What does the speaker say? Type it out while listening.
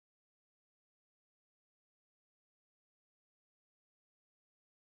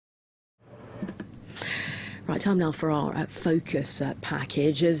Right, time now for our focus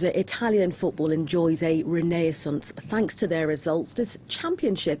package. As Italian football enjoys a renaissance thanks to their results, this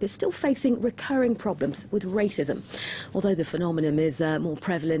championship is still facing recurring problems with racism. Although the phenomenon is more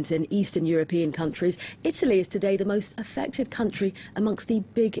prevalent in Eastern European countries, Italy is today the most affected country amongst the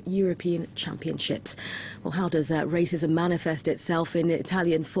big European championships. Well, how does racism manifest itself in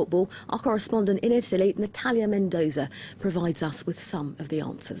Italian football? Our correspondent in Italy, Natalia Mendoza, provides us with some of the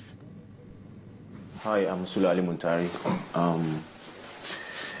answers. Hi, I'm sull'impegno.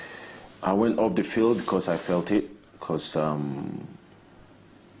 I went off the field because I felt it, because I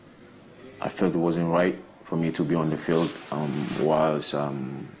felt it wasn't right for me to be on the field whilst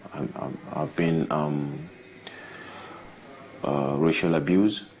I've been racial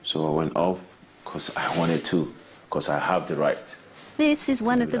abuse. So I went off because I wanted to, because I have the right. This is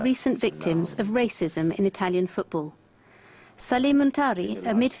one of the recent victims of racism in Italian football. Salih Muntari,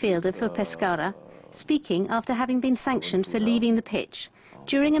 a midfielder for Pescara, speaking after having been sanctioned for leaving the pitch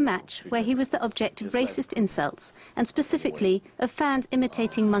during a match where he was the object of racist insults and specifically of fans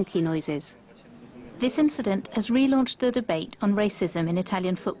imitating monkey noises. This incident has relaunched the debate on racism in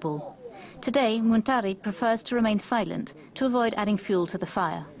Italian football. Today, Muntari prefers to remain silent to avoid adding fuel to the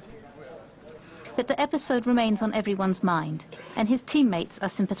fire. But the episode remains on everyone's mind, and his teammates are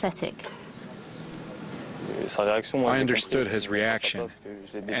sympathetic. I understood his reaction,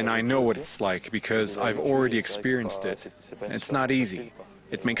 and I know what it's like because I've already experienced it. It's not easy.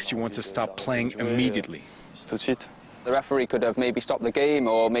 It makes you want to stop playing immediately. The referee could have maybe stopped the game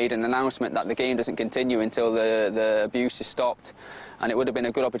or made an announcement that the game doesn't continue until the abuse is stopped, and it would have been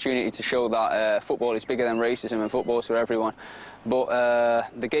a good opportunity to show that football is bigger than racism and football is for everyone. But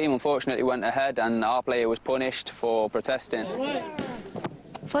the game unfortunately went ahead and our player was punished for protesting.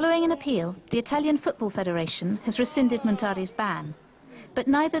 Following an appeal, the Italian Football Federation has rescinded Muntari's ban. But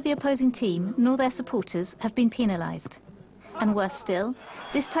neither the opposing team nor their supporters have been penalised. And worse still,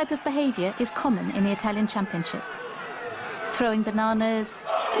 this type of behaviour is common in the Italian Championship. Throwing bananas,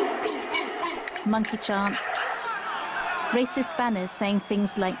 monkey chants, racist banners saying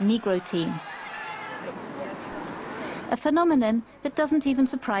things like Negro team. A phenomenon that doesn't even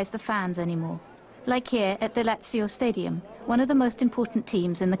surprise the fans anymore. Like here at the Lazio Stadium, one of the most important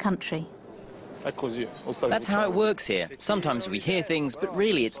teams in the country. That's how it works here. Sometimes we hear things, but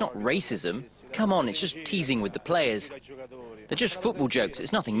really it's not racism. Come on, it's just teasing with the players. They're just football jokes,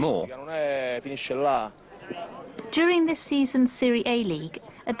 it's nothing more. During this season's Serie A league,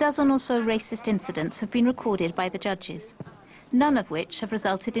 a dozen or so racist incidents have been recorded by the judges, none of which have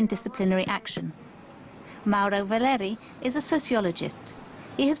resulted in disciplinary action. Mauro Valeri is a sociologist.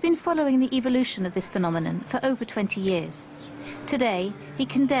 He has been following the evolution of this phenomenon for over 20 years. Today, he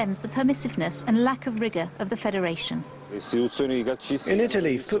condemns the permissiveness and lack of rigour of the federation. In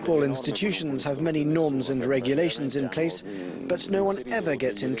Italy, football institutions have many norms and regulations in place, but no one ever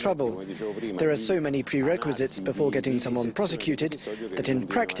gets in trouble. There are so many prerequisites before getting someone prosecuted that in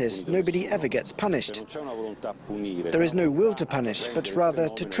practice nobody ever gets punished. There is no will to punish, but rather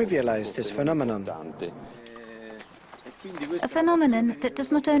to trivialise this phenomenon. A phenomenon that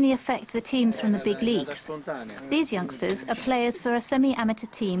does not only affect the teams from the big leagues. These youngsters are players for a semi-amateur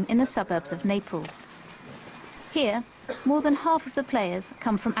team in the suburbs of Naples. Here, more than half of the players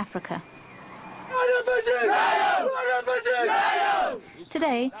come from Africa.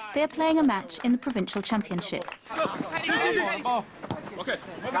 Today, they are playing a match in the provincial championship.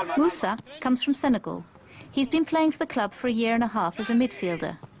 Moussa comes from Senegal. He's been playing for the club for a year and a half as a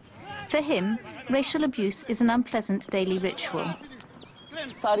midfielder. For him, racial abuse is an unpleasant daily ritual.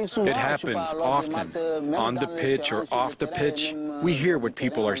 It happens often, on the pitch or off the pitch. We hear what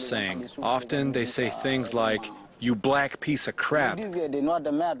people are saying. Often they say things like, "You black piece of crap."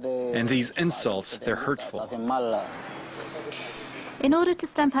 And these insults, they're hurtful. In order to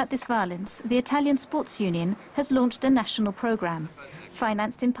stamp out this violence, the Italian Sports Union has launched a national programme,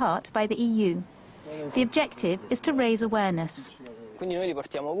 financed in part by the EU. The objective is to raise awareness.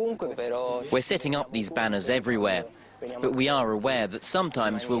 We're setting up these banners everywhere, but we are aware that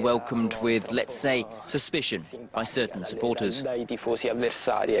sometimes we're welcomed with, let's say, suspicion by certain supporters.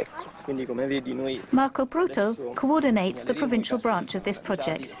 Marco Proto coordinates the provincial branch of this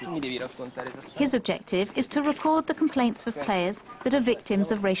project. His objective is to record the complaints of players that are victims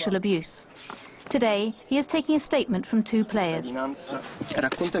of racial abuse. Today, he is taking a statement from two players.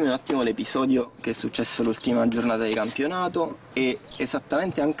 Raccontami un attimo l'episodio che è successo l'ultima giornata di campionato e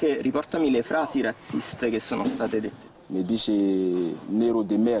esattamente anche riportami le frasi razziste che sono state dette. Mi dice nero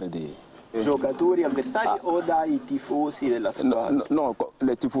di merde. Giocatori avversari o dai tifosi della squadra? No,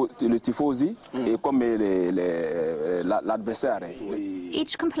 le tifosi e come l'avversario.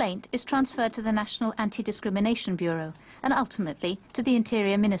 Each complaint is transferred to the National Anti-Discrimination Bureau and ultimately to the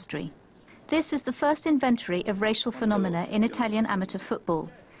Interior Ministry. This is the first inventory of racial phenomena in Italian amateur football.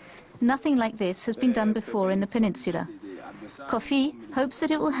 Nothing like this has been done before in the peninsula. Kofi hopes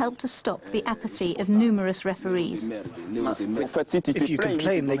that it will help to stop the apathy of numerous referees. If you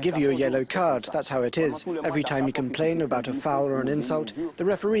complain, they give you a yellow card. That's how it is. Every time you complain about a foul or an insult, the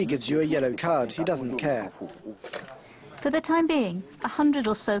referee gives you a yellow card. He doesn't care. For the time being, 100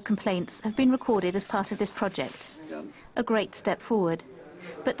 or so complaints have been recorded as part of this project. A great step forward.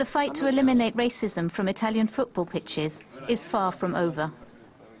 But the fight to eliminate racism from Italian football pitches is far from over.